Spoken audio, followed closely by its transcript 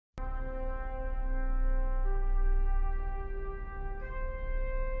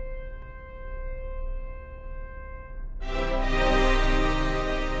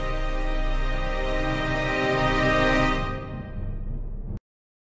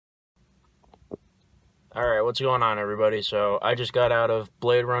Alright, what's going on, everybody? So, I just got out of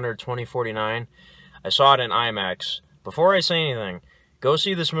Blade Runner 2049. I saw it in IMAX. Before I say anything, go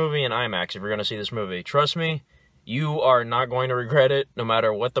see this movie in IMAX if you're going to see this movie. Trust me, you are not going to regret it, no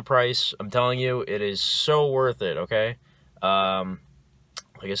matter what the price. I'm telling you, it is so worth it, okay? Like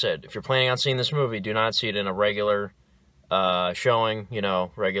I said, if you're planning on seeing this movie, do not see it in a regular showing,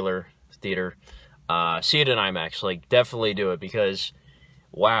 regular theater. See it in IMAX. Like, definitely do it, because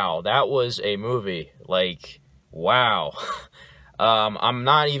wow, that was a movie. Like, wow. I'm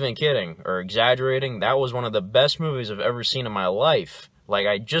not even kidding or exaggerating. That was one of the best movies I've ever seen in my life. Like,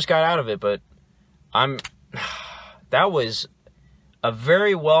 I just got out of it, but that was a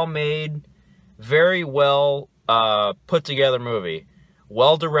very well made, very well put together movie.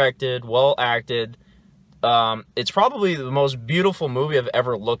 Well directed, well acted. It's probably the most beautiful movie I've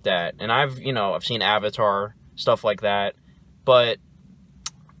ever looked at. And I've seen Avatar, stuff like that. But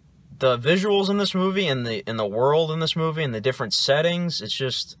the visuals in this movie and the world in this movie and the different settings,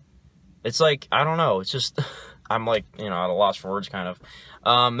 it's like, I don't know, it's just, I'm like, at a loss for words, kind of.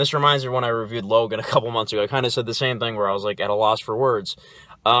 This reminds me of when I reviewed Logan a couple months ago. I kind of said the same thing, where I was like at a loss for words.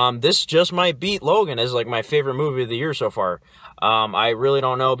 This just might beat Logan as like my favorite movie of the year so far. I really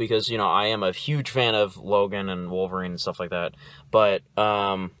don't know, because, I am a huge fan of Logan and Wolverine and stuff like that. But,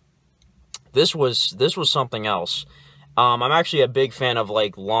 this was something else. I'm actually a big fan of,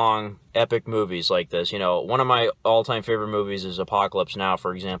 like, long, epic movies like this. One of my all-time favorite movies is Apocalypse Now,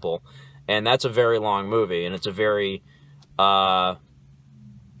 for example. And that's a very long movie, and it's a very, what's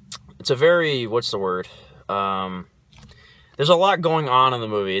the word? There's a lot going on in the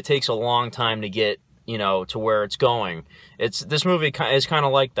movie. It takes a long time to get, to where it's going. This movie is kind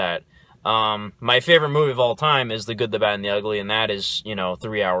of like that. My favorite movie of all time is The Good, the Bad, and the Ugly, and that is,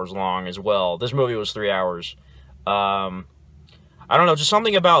 3 hours long as well. This movie was 3 hours. I don't know, just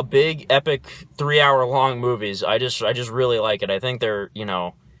something about big, epic, 3-hour long movies. I just really like it. I think they're,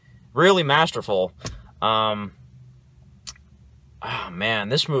 really masterful. Oh man,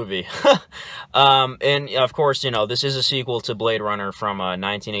 this movie. And of course, this is a sequel to Blade Runner from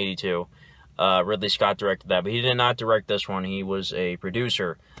 1982. Ridley Scott directed that, but he did not direct this one. He was a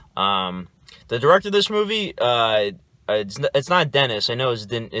producer. The director of this movie, it's not Dennis. I know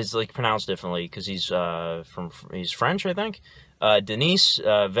it's like pronounced differently, because he's French, I think. Denis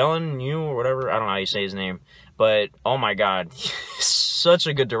Villeneuve or whatever. I don't know how you say his name, but oh my god, he's such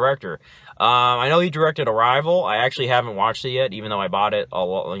a good director. I know he directed Arrival. I actually haven't watched it yet, even though I bought it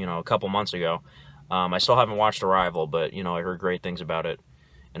a couple months ago. I still haven't watched Arrival, but I heard great things about it,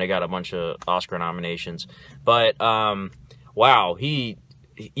 and I got a bunch of Oscar nominations. But wow,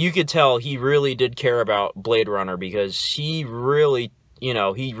 you could tell he really did care about Blade Runner, because he really,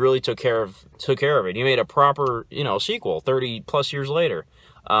 he really took care of it. He made a proper, sequel 30 plus years later.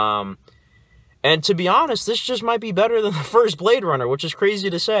 And to be honest, this just might be better than the first Blade Runner, which is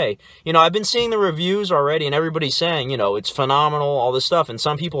crazy to say. I've been seeing the reviews already, and everybody's saying, it's phenomenal, all this stuff, and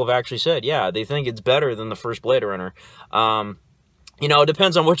some people have actually said, yeah, they think it's better than the first Blade Runner. It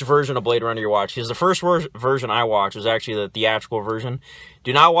depends on which version of Blade Runner you watch, because the first version I watched was actually the theatrical version.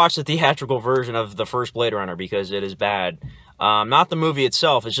 Do not watch the theatrical version of the first Blade Runner, because it is bad. Not the movie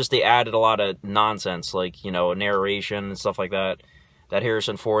itself, it's just they added a lot of nonsense, like, narration and stuff like that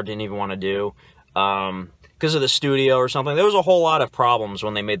Harrison Ford didn't even want to do, because of the studio or something. There was a whole lot of problems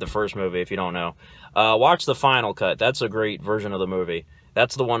when they made the first movie, if you don't know. Watch the final cut. That's a great version of the movie.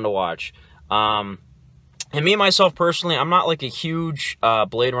 That's the one to watch. And me, myself, personally, I'm not, like, a huge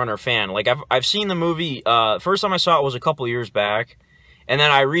Blade Runner fan. Like, I've seen the movie, first time I saw it was a couple years back, and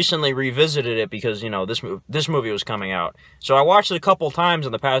then I recently revisited it because, this movie was coming out. So I watched it a couple times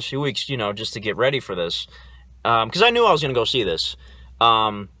in the past few weeks, just to get ready for this, because I knew I was going to go see this.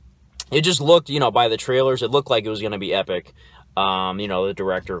 It just looked, by the trailers, it looked like it was going to be epic. The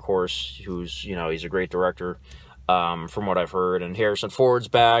director, of course, who's, he's a great director, from what I've heard, and Harrison Ford's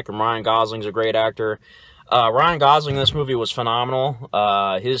back, and Ryan Gosling's a great actor. Ryan Gosling in this movie was phenomenal.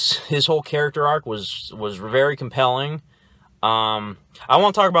 His whole character arc was very compelling. I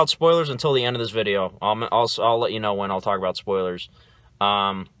won't talk about spoilers until the end of this video. I'll let you know when I'll talk about spoilers.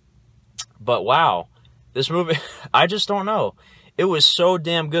 But wow, this movie, I just don't know. It was so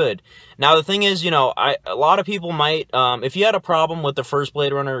damn good. Now, the thing is, a lot of people might, if you had a problem with the first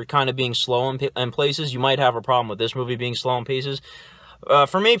Blade Runner kind of being slow in places, you might have a problem with this movie being slow in places.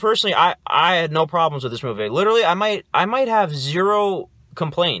 For me, personally, I had no problems with this movie. Literally, I might have zero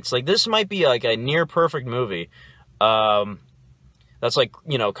complaints. Like, this might be, like, a near-perfect movie. That's, like,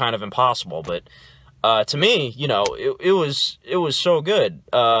 kind of impossible, but to me, it was so good.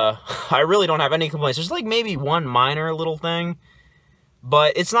 I really don't have any complaints. There's, like, maybe one minor little thing.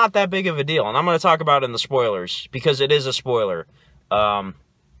 but it's not that big of a deal. And I'm going to talk about it in the spoilers, because it is a spoiler. And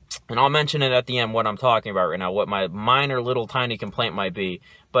I'll mention it at the end what I'm talking about right now, what my minor little tiny complaint might be.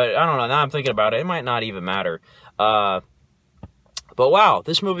 But I don't know, now I'm thinking about it, it might not even matter. But wow,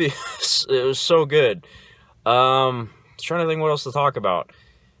 this movie, it was so good. I was trying to think what else to talk about.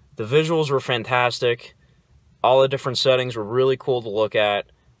 The visuals were fantastic. All the different settings were really cool to look at.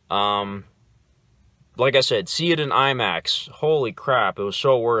 Like I said, see it in IMAX. Holy crap, it was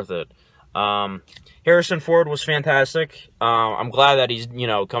so worth it. Harrison Ford was fantastic. I'm glad that he's, you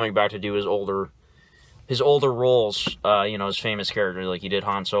know, coming back to do his older roles, you know, his famous character, like he did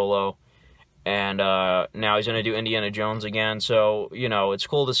Han Solo. And now he's going to do Indiana Jones again. So, you know, it's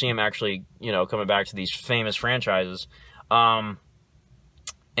cool to see him actually, you know, coming back to these famous franchises. And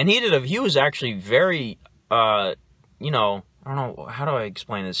he was actually very, you know, I don't know, how do I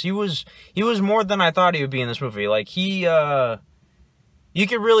explain this? He was more than I thought he would be in this movie. Like, you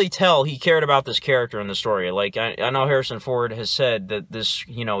could really tell he cared about this character in the story. Like, I know Harrison Ford has said that this,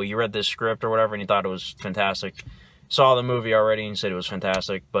 you know, you read this script or whatever and he thought it was fantastic. Saw the movie already and said it was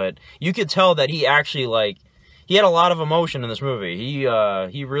fantastic. But you could tell that he actually, like, he had a lot of emotion in this movie.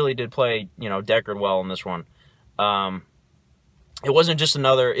 He really did play, you know, Deckard well in this one. It wasn't just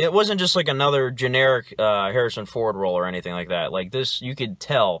like another generic Harrison Ford role or anything like that. Like this, you could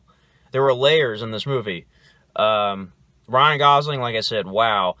tell there were layers in this movie. Ryan Gosling, like I said,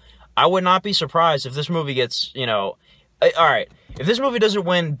 wow. I would not be surprised if this movie gets, you know, all right, if this movie doesn't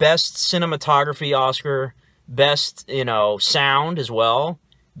win Best Cinematography Oscar, Best, you know, Sound as well,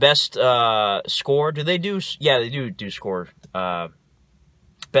 Best Score. Do they do? Yeah, they do score.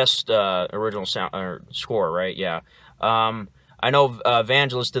 Best Original Sound or Score, right? Yeah. I know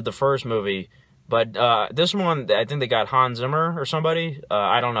Vangelis did the first movie, but this one, I think they got Hans Zimmer or somebody.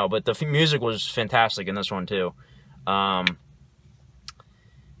 I don't know, but the music was fantastic in this one too. Wow,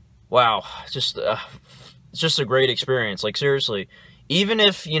 it's just a great experience. Like, seriously, even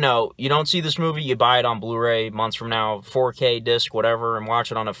if, you know, you don't see this movie, you buy it on Blu-ray months from now, 4K disc, whatever, and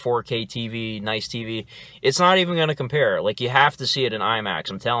watch it on a 4K TV, nice TV, it's not even going to compare. Like, you have to see it in IMAX,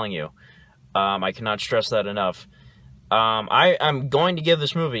 I'm telling you. I cannot stress that enough. I'm going to give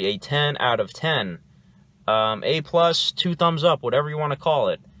this movie a 10 out of 10. A+, 2 thumbs up, whatever you want to call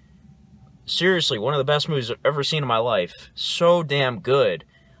it. Seriously, one of the best movies I've ever seen in my life. So damn good.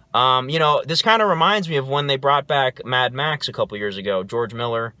 You know, this kind of reminds me of when they brought back Mad Max a couple years ago. George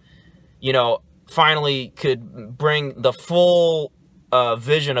Miller, you know, finally could bring the full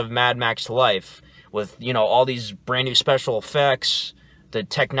vision of Mad Max to life with, you know, all these brand new special effects. The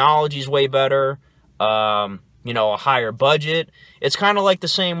technology's way better. You know, a higher budget. It's kind of like the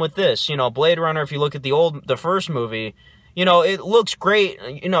same with this. You know, Blade Runner, if you look at the first movie, you know, it looks great.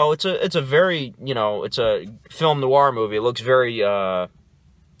 You know, it's a very, you know, it's a film noir movie. It looks very,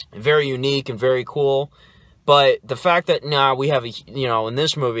 very unique and very cool. But the fact that now we have, you know, in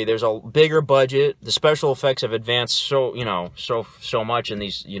this movie, there's a bigger budget. The special effects have advanced so, you know, so much in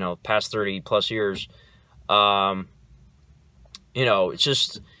these, you know, past 30 plus years. You know, it's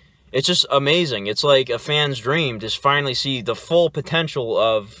just amazing. It's like a fan's dream to finally see the full potential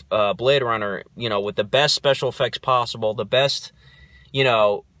of Blade Runner, you know, with the best special effects possible, the best, you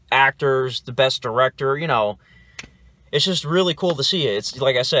know, actors, the best director, you know. It's just really cool to see it. It's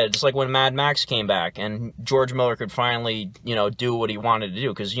like I said, it's like when Mad Max came back and George Miller could finally, you know, do what he wanted to do.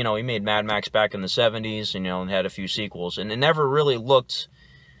 Because, you know, he made Mad Max back in the 70s, and, you know, and had a few sequels. And it never really looked,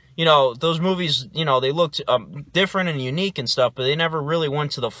 you know, those movies, you know, they looked different and unique and stuff, but they never really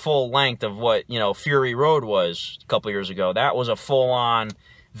went to the full length of what, you know, Fury Road was a couple years ago. That was a full-on,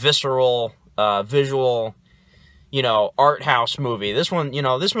 visceral, visual, you know, art house movie. This one, you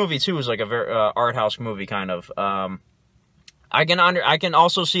know, this movie too is like a very art house movie kind of. I can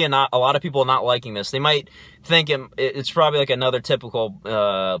also see a lot of people not liking this. They might think it's probably like another typical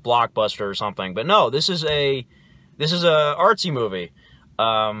blockbuster or something, but no, this is a artsy movie.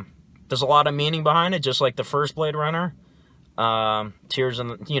 There's a lot of meaning behind it, just like the first Blade Runner. Tears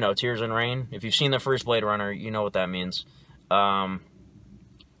in Rain. If you've seen the first Blade Runner, you know what that means. Replicants,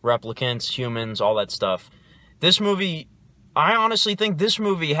 humans, all that stuff. This movie, I honestly think this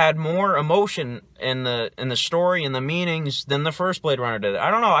movie had more emotion in the story and the meanings than the first Blade Runner did. I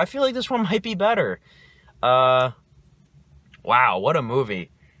don't know. I feel like this one might be better. Wow, what a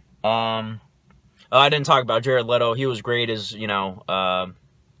movie. I didn't talk about Jared Leto. He was great as, you know,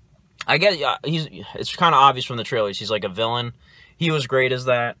 I guess it's kind of obvious from the trailers. He's like a villain. He was great as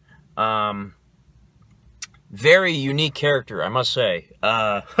that. Very unique character, I must say.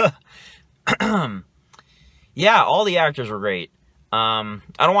 Yeah, all the actors were great. I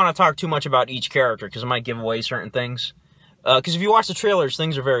don't want to talk too much about each character because it might give away certain things. because if you watch the trailers,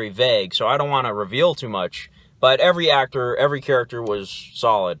 things are very vague, so I don't want to reveal too much. But every actor, every character was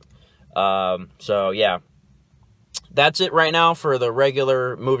solid. So yeah, that's it right now for the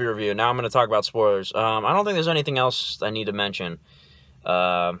regular movie review. Now I'm going to talk about spoilers. I don't think there's anything else I need to mention.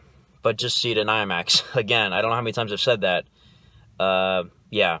 But just see it in IMAX. Again, I don't know how many times I've said that.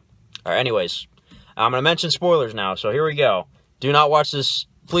 Yeah. All right, anyways, I'm going to mention spoilers now, so here we go. Do not watch this.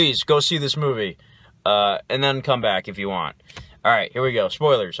 Please, go see this movie. And then come back if you want. All right, here we go.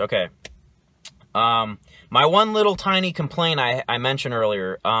 Spoilers. Okay. My one little tiny complaint I mentioned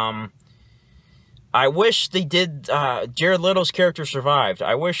earlier. I wish they did, Jared Leto's character survived.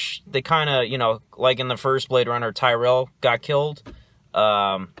 I wish they kind of, you know, like in the first Blade Runner, Tyrell got killed.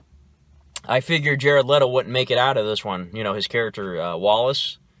 I figured Jared Leto wouldn't make it out of this one, you know, his character,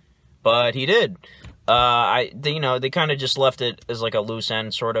 Wallace. But he did. You know, they kind of just left it as like a loose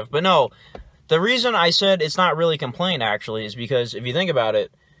end, sort of. But no, the reason I said it's not really a complaint, actually, is because if you think about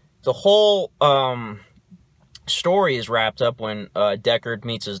it, the whole story is wrapped up when Deckard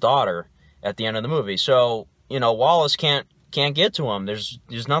meets his daughter at the end of the movie. So, you know, Wallace can't get to him. There's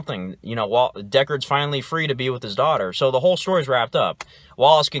nothing. You know, Deckard's finally free to be with his daughter. So the whole story's wrapped up.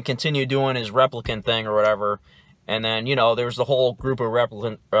 Wallace can continue doing his replicant thing or whatever. And then, you know, there's the whole group of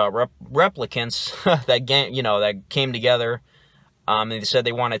replicants that came together. And they said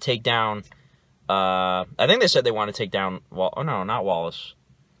they want to take down, I think they said they want to take down, oh no, not Wallace.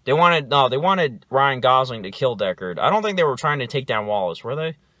 They wanted Ryan Gosling to kill Deckard. I don't think they were trying to take down Wallace, were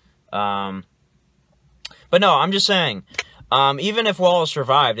they? But no, I'm just saying, even if Wallace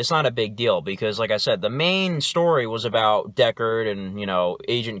survived, it's not a big deal because, like I said, the main story was about Deckard and, you know,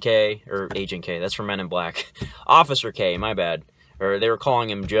 Agent K, that's from Men in Black. Officer K, my bad. Or they were calling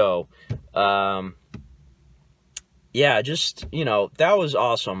him Joe. Yeah, just, you know, that was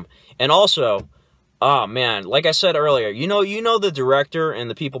awesome. And also, oh man, like I said earlier, you know the director and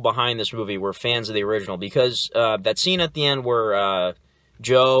the people behind this movie were fans of the original because that scene at the end where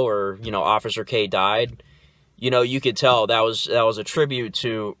Joe, or, you know, Officer K died, you know, you could tell that was a tribute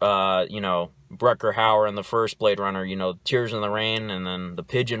to, you know, Rutger Hauer in the first Blade Runner, you know, Tears in the Rain and then the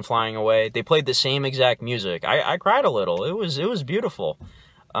pigeon flying away. They played the same exact music. I cried a little. It was beautiful.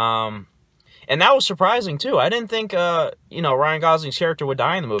 And that was surprising, too. I didn't think, you know, Ryan Gosling's character would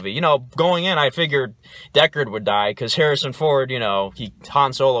die in the movie. You know, going in, I figured Deckard would die because Harrison Ford, you know,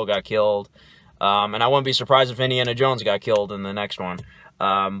 Han Solo got killed. And I wouldn't be surprised if Indiana Jones got killed in the next one.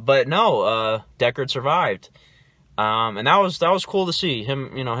 But no, Deckard survived. And that was cool to see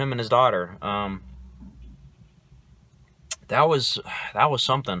him, you know, him and his daughter. That was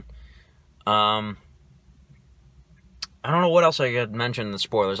something. I don't know what else I could mention in the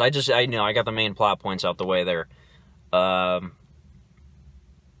spoilers. I know I got the main plot points out the way there. I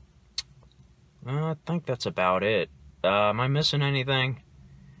think that's about it. Am I missing anything?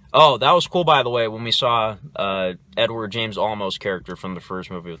 Oh, that was cool, by the way, when we saw Edward James Olmos' character from the first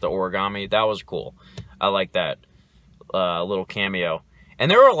movie with the origami. That was cool. I like that. Little cameo.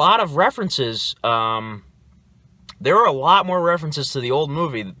 And there were a lot of references. There were a lot more references to the old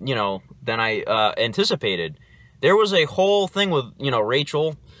movie, you know, than I anticipated. There was a whole thing with, you know,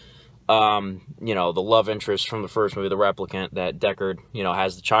 Rachel, you know, the love interest from the first movie, the replicant that Deckard, you know,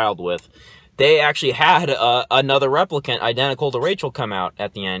 has the child with. They actually had another replicant identical to Rachel come out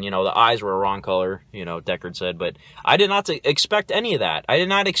at the end. You know, the eyes were a wrong color, you know, Deckard said. But I did not expect any of that. I did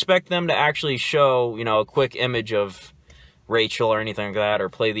not expect them to actually show, you know, a quick image of Rachel or anything like that, or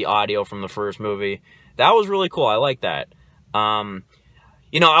play the audio from the first movie. That was really cool. I like that.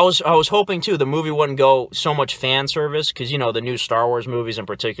 You know, I was hoping, too, the movie wouldn't go so much fan service, because, you know, the new Star Wars movies in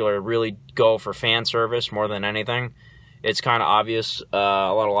particular really go for fan service more than anything. It's kind of obvious. A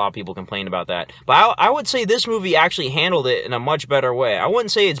lot of people complain about that. But I would say this movie actually handled it in a much better way. I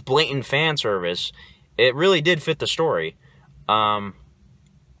wouldn't say it's blatant fan service. It really did fit the story. So,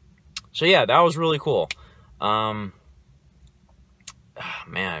 yeah, that was really cool.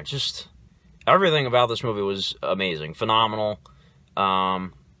 Man, just everything about this movie was amazing. Phenomenal.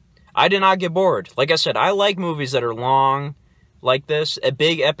 I did not get bored. Like I said, I like movies that are long like this,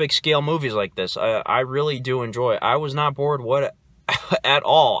 big epic scale movies like this. I really do enjoy it. I was not bored at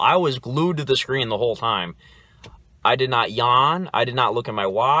all. I was glued to the screen the whole time. I did not yawn. I did not look at my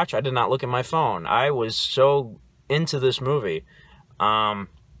watch. I did not look at my phone. I was so into this movie. I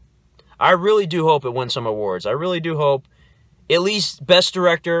really do hope it wins some awards. I really do hope at least Best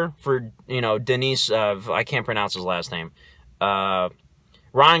Director for, you know, Denis, I can't pronounce his last name.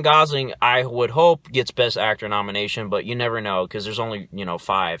 Ryan Gosling, I would hope, gets Best Actor nomination, but you never know, because there's only, you know,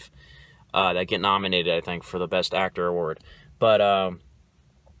 5 that get nominated, I think, for the Best Actor award. But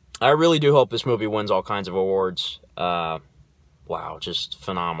I really do hope this movie wins all kinds of awards. wow, just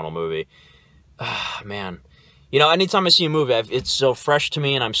phenomenal movie. Man. You know, anytime I see a movie, it's so fresh to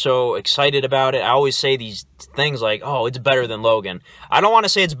me and I'm so excited about it. I always say these things like, oh, it's better than Logan. I don't want to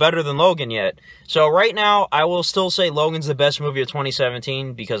say it's better than Logan yet. So right now, I will still say Logan's the best movie of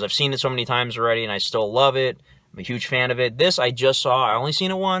 2017 because I've seen it so many times already and I still love it. I'm a huge fan of it. This I just saw. I only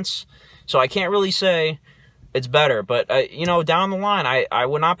seen it once. So I can't really say it's better. But, you know, down the line, I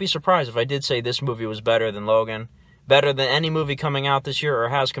would not be surprised if I did say this movie was better than Logan. Better than any movie coming out this year or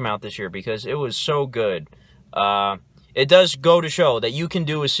has come out this year because it was so good. It does go to show that you can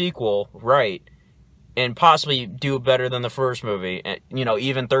do a sequel right and possibly do better than the first movie, you know,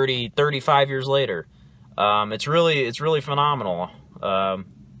 even 35 years later. It's really phenomenal.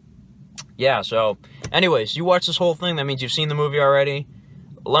 Yeah, so anyways, you watch this whole thing, that means you've seen the movie already.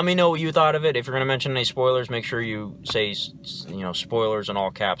 Let me know what you thought of it. If you're going to mention any spoilers, make sure you say, you know, spoilers in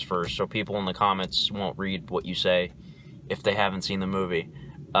all caps first so people in the comments won't read what you say if they haven't seen the movie.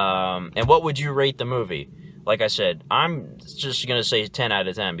 And what would you rate the movie? Like I said, I'm just going to say 10 out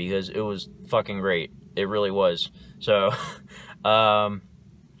of 10 because it was fucking great. It really was. So, yeah.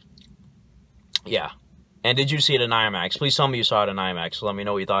 And did you see it in IMAX? Please tell me you saw it in IMAX. Let me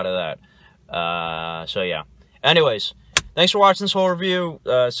know what you thought of that. So, yeah. Anyways, thanks for watching this whole review.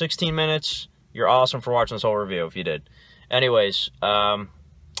 16 minutes. You're awesome for watching this whole review if you did. Anyways,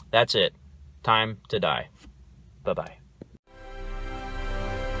 that's it. Time to die. Bye-bye.